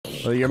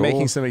Well, you're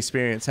making some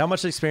experience. How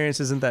much experience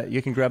isn't that?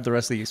 You can grab the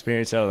rest of the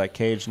experience out of that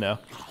cage now.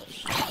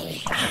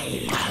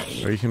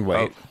 Or you can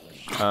wait.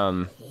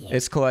 Oh.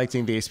 It's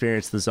collecting the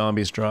experience the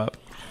zombies drop.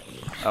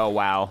 Oh,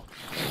 wow.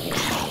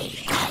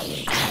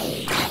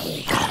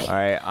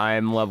 Alright,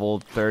 I'm level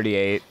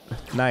 38.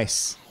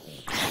 Nice.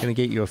 Gonna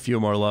get you a few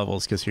more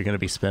levels because you're gonna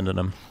be spending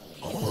them.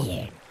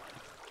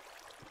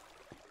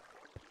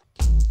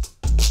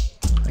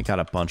 I got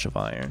a bunch of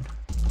iron.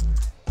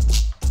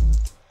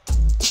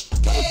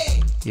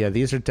 Yeah,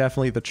 these are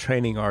definitely the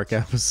training arc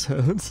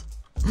episodes.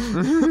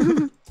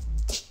 Oh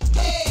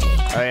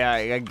yeah,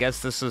 I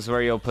guess this is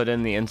where you'll put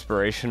in the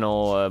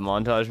inspirational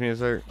montage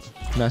music.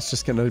 That's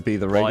just gonna be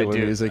the regular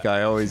music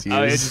I always use.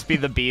 Oh, it'll just be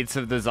the beats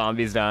of the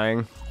zombies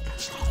dying.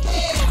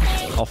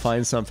 I'll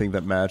find something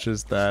that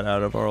matches that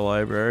out of our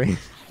library.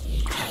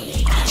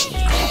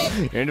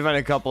 You're gonna find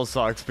a couple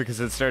sucks because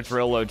it starts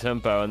real low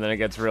tempo and then it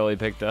gets really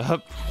picked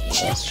up.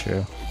 That's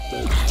true.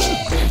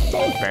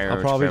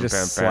 I'll probably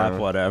just slap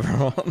whatever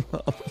on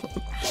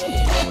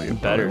them.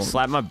 Better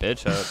slap my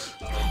bitch up.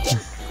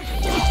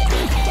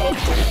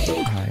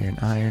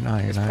 Iron.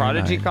 Is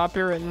Prodigy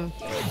copywritten?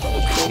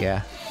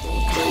 Yeah.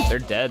 They're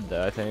dead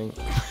though, I think.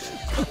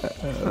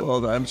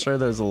 Well, I'm sure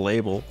there's a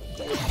label.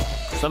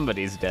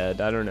 Somebody's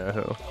dead. I don't know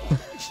who.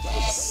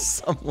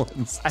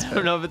 Someone's dead. I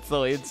don't know if it's the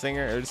lead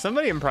singer or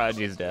somebody in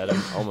Prodigy's dead.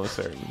 I'm almost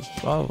certain.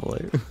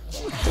 Probably.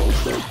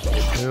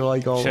 They're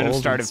like all should have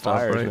old started and stuff,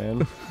 fires, right?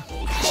 man.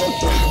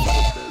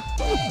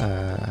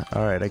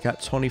 Alright, I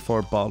got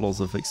 24 bottles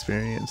of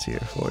experience here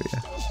for you.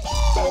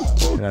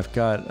 And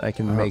I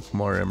can make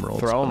more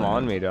emeralds. Throw them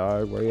on me,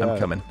 dog. Where you I'm at?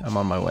 coming. I'm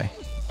on my way.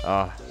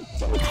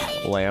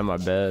 Lay on my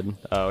bed.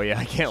 Oh yeah,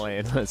 I can't lay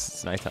unless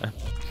it's nighttime.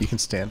 You can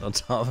stand on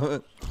top of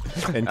it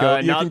and go.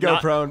 You can go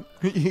prone.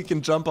 You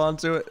can jump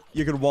onto it.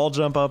 You can wall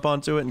jump up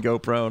onto it and go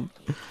prone.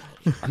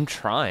 I'm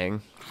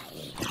trying.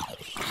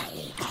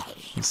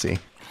 Let's see.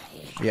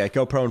 Yeah,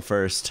 go prone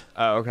first.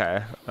 Oh,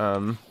 okay.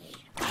 And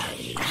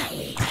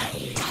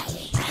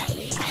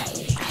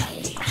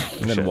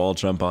then wall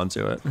jump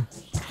onto it.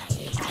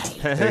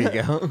 There you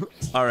go.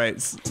 All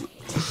right.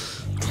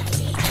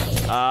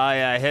 Ah,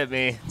 yeah, hit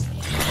me.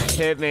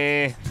 Hit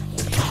me.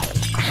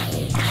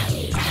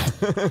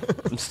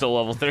 I'm still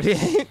level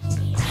 38.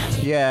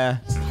 Yeah.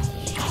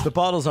 The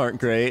bottles aren't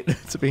great,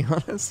 to be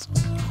honest.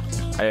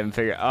 I didn't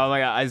figure. Oh my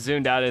god, I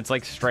zoomed out. It's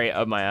like straight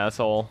up my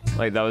asshole.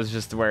 Like that was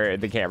just where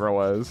the camera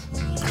was.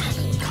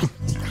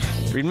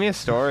 Read me a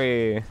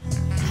story,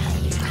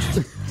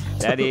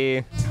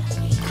 Daddy.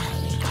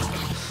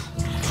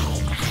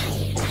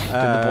 Do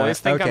the boys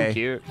think I'm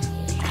cute?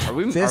 Are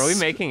we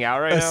making out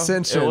right now?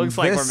 It looks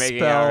like we're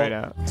making out right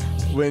now.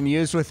 When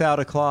used without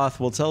a cloth,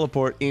 will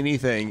teleport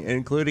anything,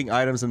 including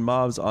items and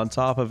mobs on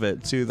top of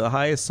it, to the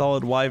highest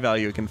solid Y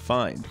value it can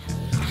find.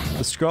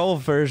 The scroll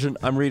version,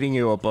 I'm reading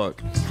you a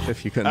book,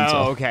 if you couldn't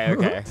tell. Oh,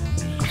 okay.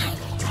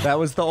 That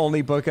was the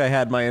only book I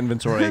had in my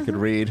inventory I could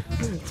read.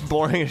 It's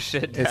boring as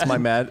shit,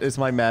 Dad. It's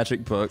my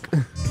magic book.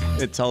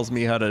 It tells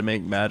me how to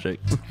make magic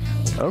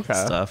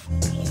stuff.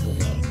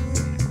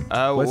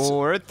 Well,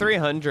 we're at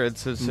 300,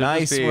 so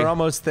nice. We're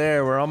almost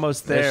there. We're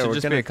almost there. We're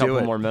gonna be a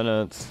couple more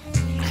minutes.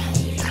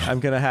 I'm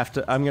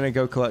gonna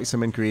go collect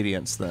some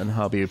ingredients. Then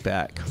I'll be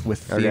back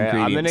with the ingredients.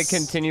 I'm gonna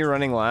continue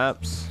running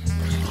laps.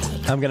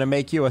 I'm gonna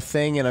make you a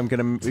thing, and I'm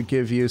gonna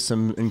give you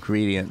some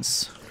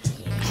ingredients.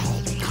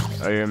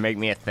 Oh, you're gonna make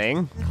me a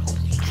thing?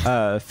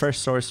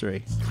 First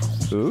sorcery.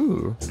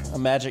 Ooh. A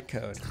magic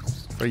code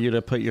for you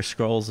to put your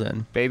scrolls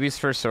in. Baby's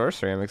first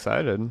sorcery. I'm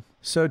excited.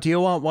 So, do you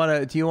want one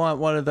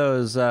of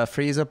those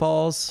Frieza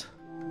balls,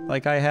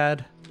 like I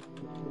had?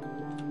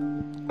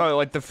 Oh,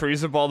 like the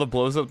Frieza ball that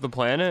blows up the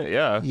planet?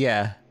 Yeah.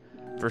 Yeah.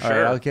 For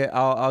sure. Right,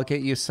 I'll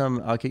get you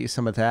some. I'll get you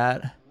some of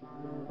that,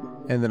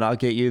 and then I'll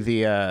get you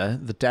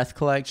the Death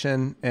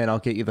Collection, and I'll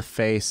get you the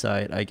Fae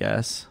Sight, I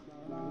guess.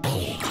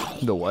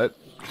 The what?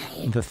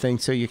 The thing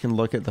so you can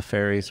look at the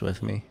fairies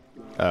with me.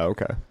 Oh,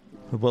 okay.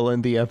 We'll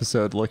end the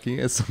episode looking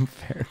at some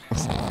fairies.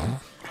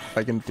 If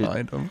I can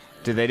find them.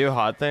 Do they do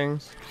hot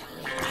things?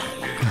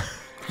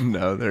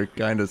 No, they're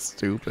kind of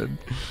stupid.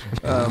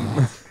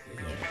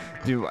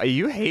 Dude,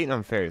 you hating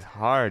on fairies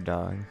hard,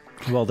 dog.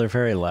 Well, they're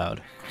very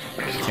loud.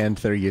 And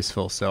they're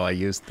useful, so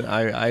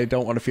I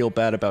don't want to feel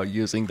bad about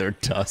using their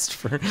dust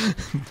for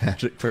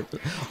magic purpose.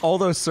 All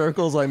those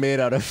circles I made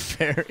out of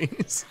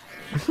fairies.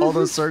 All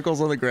those circles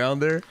on the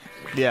ground there.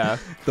 Yeah.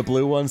 The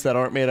blue ones that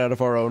aren't made out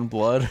of our own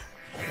blood.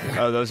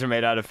 Oh, those are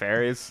made out of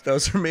fairies?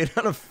 Those are made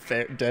out of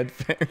dead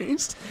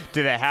fairies.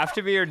 Do they have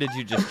to be, or did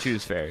you just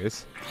choose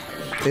fairies?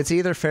 It's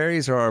either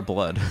fairies or our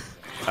blood.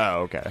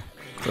 Oh, okay.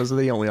 Those are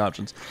the only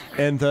options.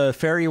 And the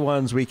fairy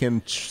ones we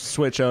can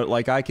switch out.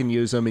 Like, I can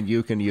use them and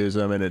you can use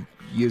them, and it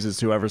uses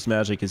whoever's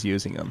magic is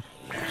using them.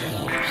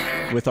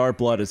 With our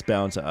blood, it's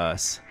bound to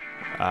us.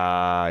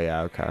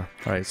 Yeah, okay.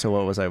 All right, so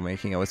what was I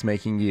making? I was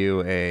making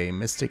you a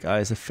Mystic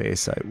Eyes of Fae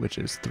Sight, which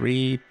is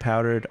 3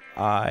 powdered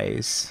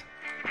eyes.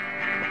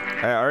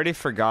 I already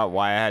forgot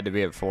why I had to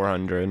be at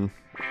 400.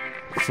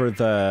 For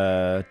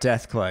the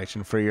Death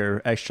Collection, for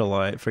your extra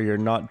light, for your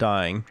not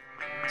dying.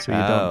 So you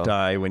don't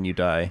die when you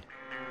die.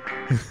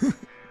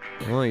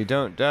 Well, you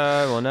don't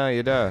die. Well, now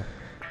you die.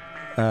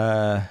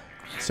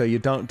 So you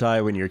don't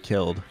die when you're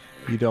killed.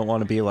 You don't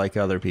want to be like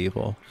other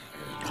people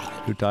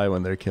who die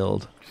when they're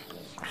killed.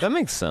 That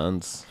makes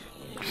sense.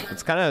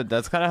 That's kind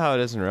of how it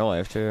is in real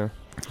life too.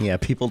 Yeah,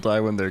 people die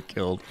when they're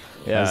killed.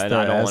 Yeah, and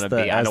I don't want to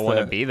be. I don't want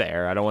to be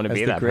there. I don't want to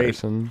be that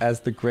person.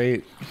 As the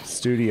great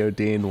studio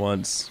Dean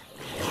once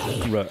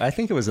wrote, I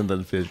think it was in the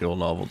visual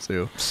novel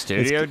too.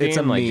 Studio Dean, it's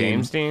a like meme.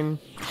 James Dean?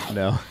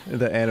 No,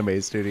 the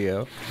anime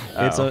studio.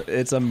 Oh.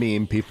 It's a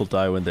meme. People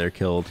die when they're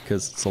killed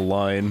because it's a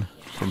line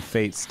from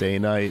Fate Stay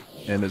Night,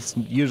 and it's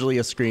usually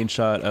a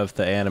screenshot of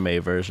the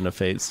anime version of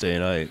Fate Stay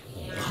Night,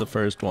 the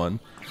first one,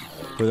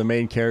 where the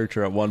main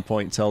character at one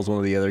point tells one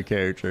of the other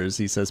characters,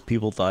 he says,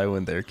 people die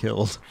when they're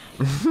killed.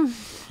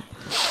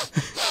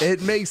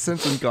 It makes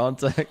sense in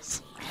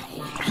context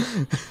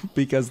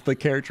because the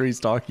character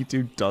he's talking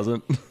to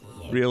doesn't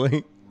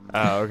really.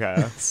 Oh,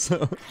 okay.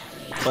 So,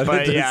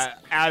 but yeah,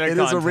 out of it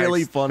context, is a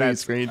really funny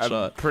that's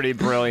screenshot. Pretty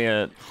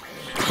brilliant.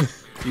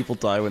 People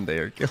die when they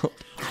are killed.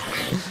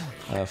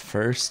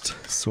 First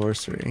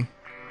sorcery.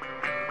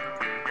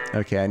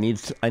 Okay, I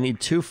need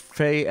two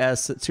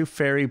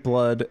fairy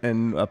blood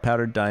and a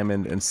powdered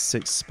diamond and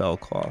 6 spell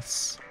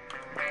cloths.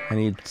 I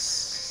need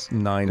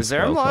 9. Is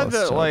there a mod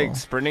that total. like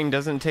sprinting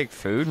doesn't take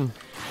food?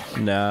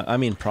 Nah, I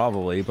mean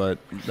probably, but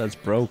that's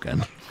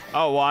broken.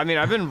 Oh well, I mean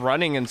I've been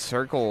running in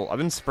circle. I've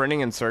been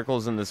sprinting in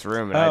circles in this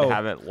room, and I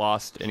haven't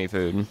lost any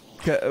food.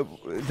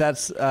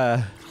 That's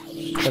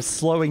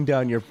slowing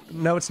down your.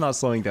 No, it's not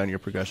slowing down your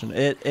progression.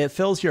 It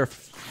fills your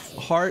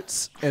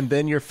hearts and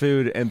then your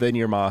food and then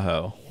your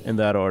maho in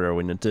that order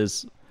when it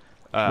does.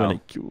 When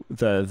it,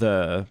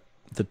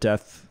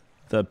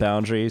 the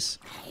boundaries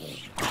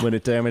when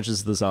it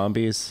damages the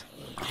zombies.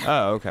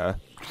 Oh, okay.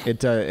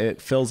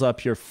 It fills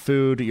up your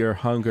food, your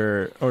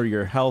hunger, or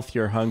your health,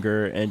 your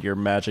hunger, and your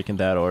magic in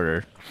that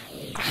order.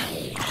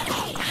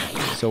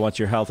 So once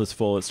your health is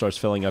full, it starts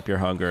filling up your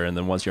hunger, and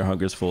then once your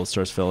hunger is full, it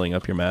starts filling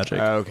up your magic.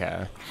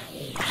 Okay.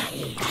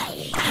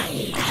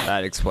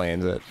 That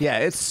explains it. Yeah,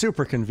 it's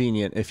super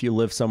convenient if you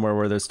live somewhere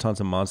where there's tons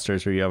of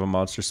monsters, or you have a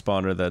monster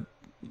spawner that.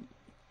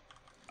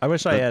 I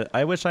wish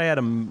I had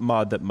a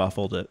mod that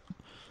muffled it.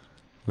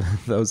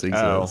 Those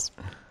exist.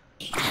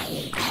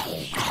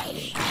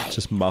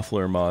 Just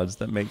muffler mods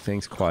that make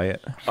things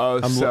quiet.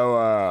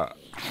 Oh,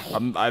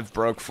 I've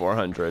broke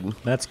 400.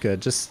 That's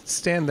good. Just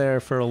stand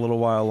there for a little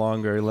while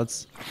longer.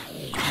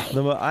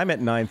 I'm at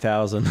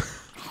 9,000.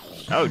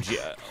 Oh, gee,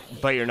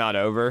 but you're not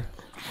over?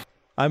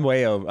 I'm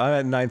way over. I'm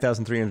at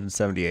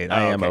 9,378.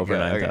 I am over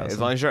 9,000. Okay. As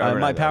long as you're over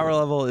my power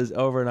level is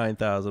over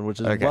 9,000, which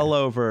is well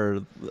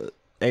over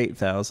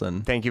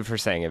 8,000. Thank you for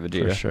saying it,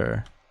 Vegeta. For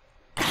sure.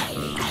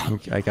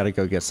 I gotta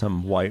go get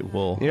some white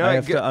wool. You know, I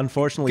have to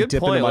unfortunately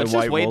dip into my Let's just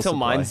white wait wool till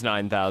supply. mine's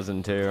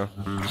 9,000 too.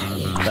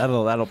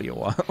 That'll be a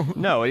while.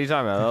 No, what are you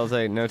talking about? That'll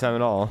take no time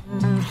at all.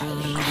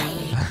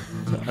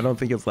 I don't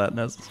think it's that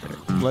necessary.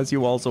 Unless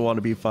you also want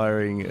to be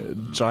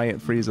firing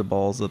giant Frieza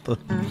balls at the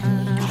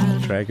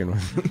dragon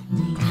with me.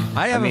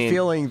 I have a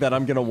feeling that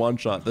I'm gonna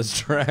one-shot this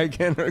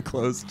dragon or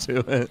close to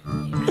it.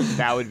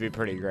 That would be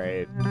pretty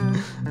great.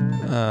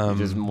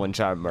 Just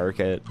one-shot murk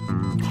it.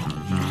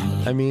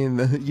 I mean,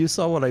 you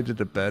saw what I did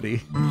to Betty.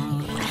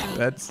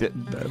 That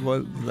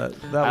was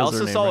I also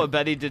her name, saw right? what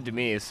Betty did to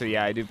me, so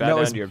yeah, I do bow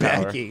down to your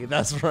Becky. power.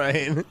 That's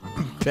right.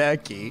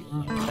 Becky.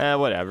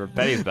 Whatever.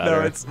 Betty's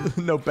better.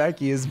 No,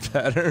 Becky is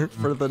better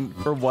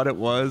for what it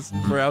was,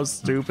 for how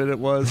stupid it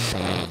was,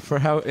 for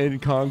how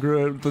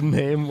incongruent the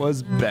name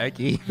was.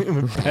 Becky.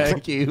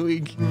 Becky,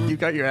 you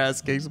got your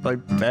ass kicked by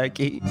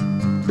Becky.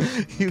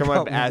 You Come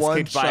got on, ass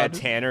kicked by a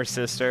Tanner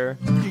sister.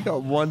 You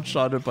got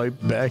one-shotted by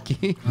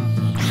Becky.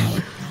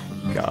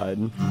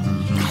 God.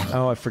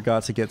 Oh, I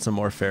forgot to get some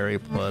more fairy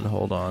blood.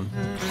 Hold on.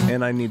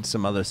 And I need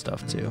some other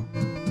stuff too.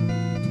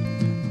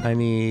 I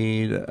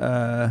need,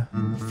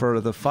 for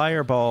the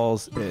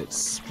fireballs,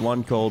 it's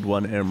 1 gold,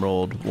 1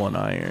 emerald, 1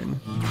 iron.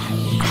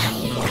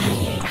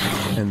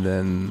 And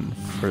then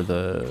for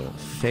the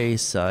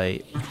face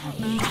sight,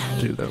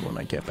 do that when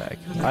I get back.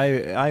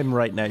 I'm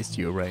right next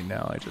to you right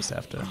now. I just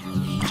have to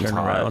turn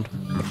around.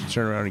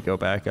 Turn around and go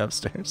back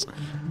upstairs.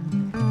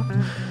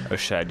 Oh,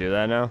 should I do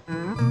that now?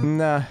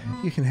 Nah,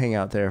 you can hang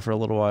out there for a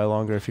little while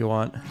longer if you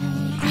want.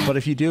 But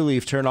if you do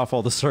leave, turn off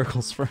all the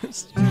circles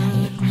first.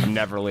 I'm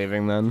never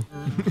leaving then.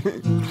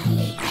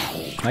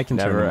 I can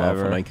turn them off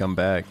when I come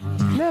back.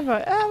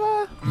 Never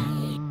ever.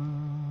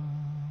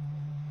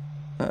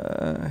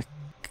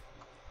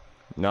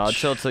 No, I'll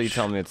chill till you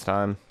tell me it's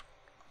time.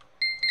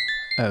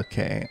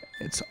 Okay,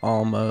 it's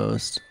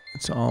almost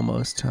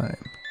time.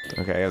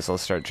 Okay, I guess I'll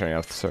start turning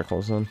off the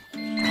circles then.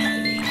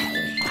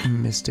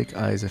 Mystic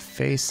Eyes of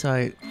Face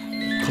Sight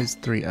is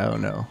 3. Oh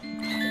no.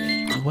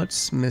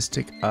 What's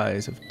Mystic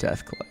Eyes of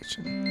Death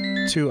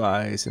Collection? 2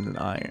 eyes and an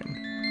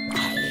iron.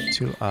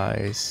 2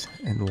 eyes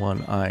and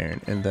 1 iron.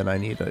 And then I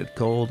need a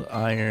gold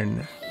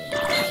iron.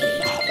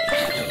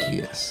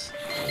 Yes.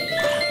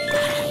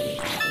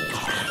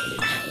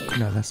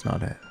 No, that's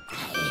not it.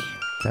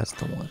 That's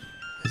the one.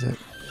 Is it?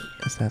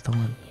 Is that the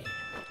one?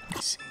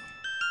 Let's see.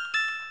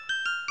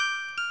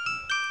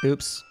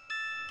 Oops.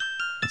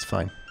 It's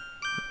fine.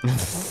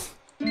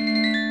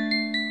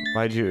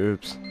 Why'd you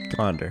oops?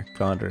 Gonder.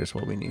 Gonder is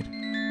what we need.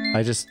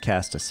 I just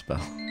cast a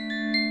spell.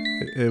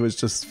 It was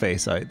just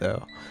face height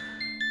though.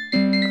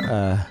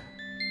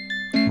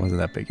 Wasn't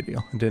that big a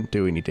deal. It didn't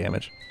do any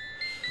damage.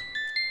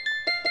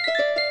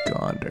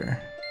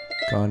 Gonder.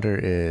 Gonder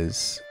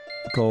is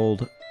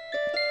gold,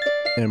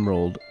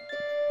 emerald,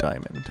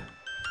 diamond.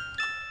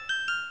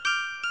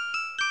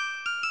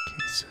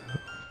 Okay, so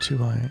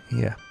 2 iron.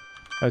 Yeah.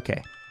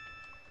 Okay.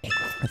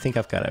 I think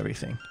I've got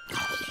everything.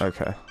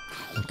 Okay.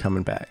 I'm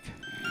coming back.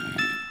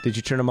 Did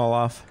you turn them all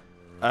off?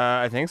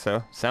 I think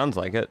so. Sounds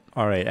like it.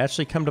 All right.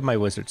 Actually, come to my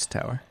wizard's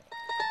tower.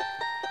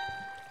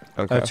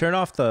 Okay. Turn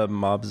off the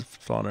mobs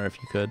spawner if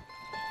you could.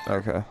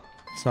 Okay.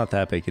 It's not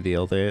that big a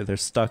deal. They're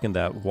stuck in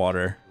that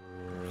water.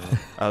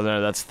 Oh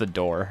no, that's the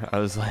door. I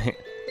was like,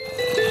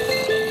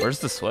 where's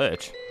the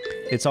switch?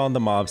 It's on the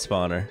mob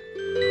spawner.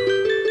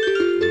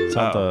 It's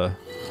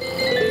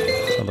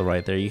on the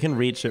right there. You can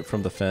reach it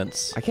from the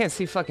fence. I can't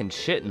see fucking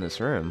shit in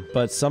this room.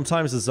 But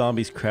sometimes the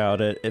zombies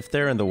crowd it. If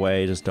they're in the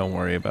way, just don't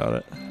worry about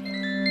it.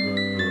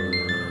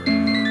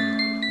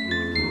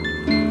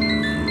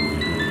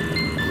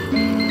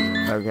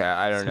 Okay,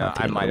 I don't know. not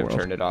the I end of might the have world.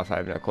 turned it off. I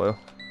have no clue.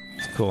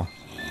 It's cool.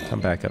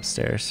 Come back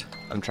upstairs.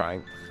 I'm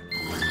trying.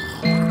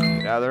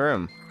 Get out of the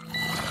room.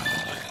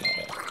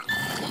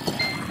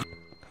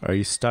 Are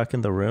you stuck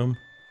in the room?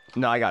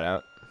 No, I got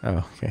out.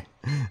 Oh, okay.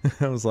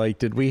 I was like,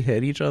 did we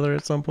hit each other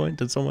at some point?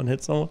 Did someone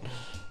hit someone?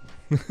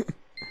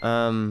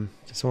 Did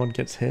someone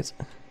get hit?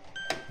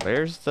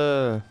 Where's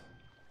the...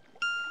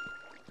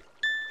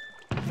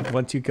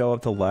 Once you go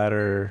up the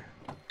ladder,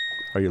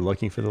 are you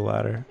looking for the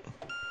ladder?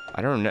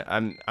 I don't know.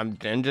 I'm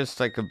in just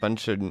like a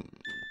bunch of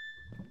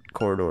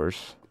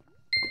corridors.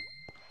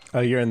 Oh,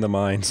 you're in the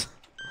mines.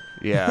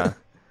 Yeah.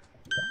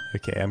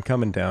 Okay, I'm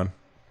coming down.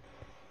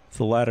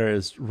 The ladder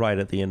is right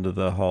at the end of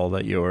the hall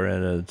that you were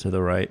in, to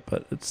the right,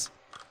 but it's...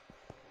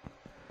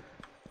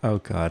 Oh,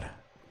 God.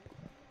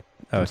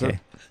 Okay.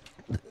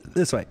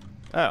 This way.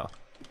 Oh,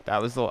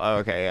 that was the... Oh,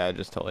 okay, yeah, I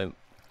just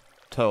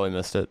totally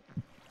missed it.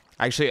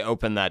 I actually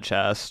opened that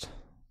chest.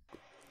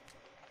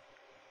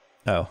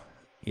 Oh,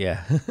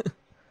 yeah.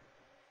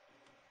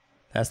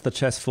 That's the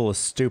chest full of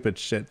stupid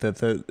shit.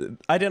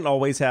 I didn't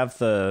always have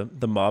the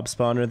mob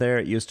spawner there.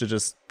 It used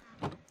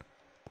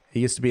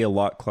to be a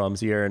lot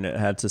clumsier, and it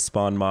had to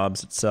spawn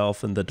mobs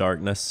itself in the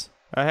darkness.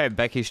 Oh, hey,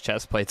 Becky's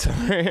chest plate's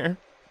over here.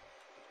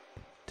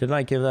 Didn't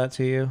I give that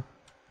to you?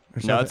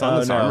 No, it's on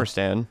this armor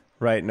stand.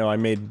 Right, no, I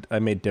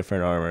made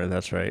different armor.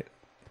 That's right.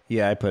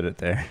 Yeah, I put it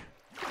there.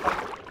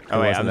 Oh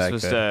wait,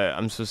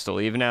 I'm supposed to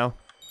leave now.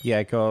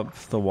 Yeah, go up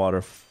the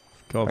water.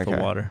 Go up the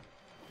water.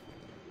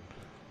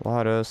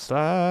 Water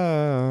slide.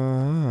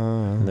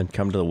 And then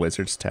come to the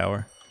wizard's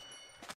tower.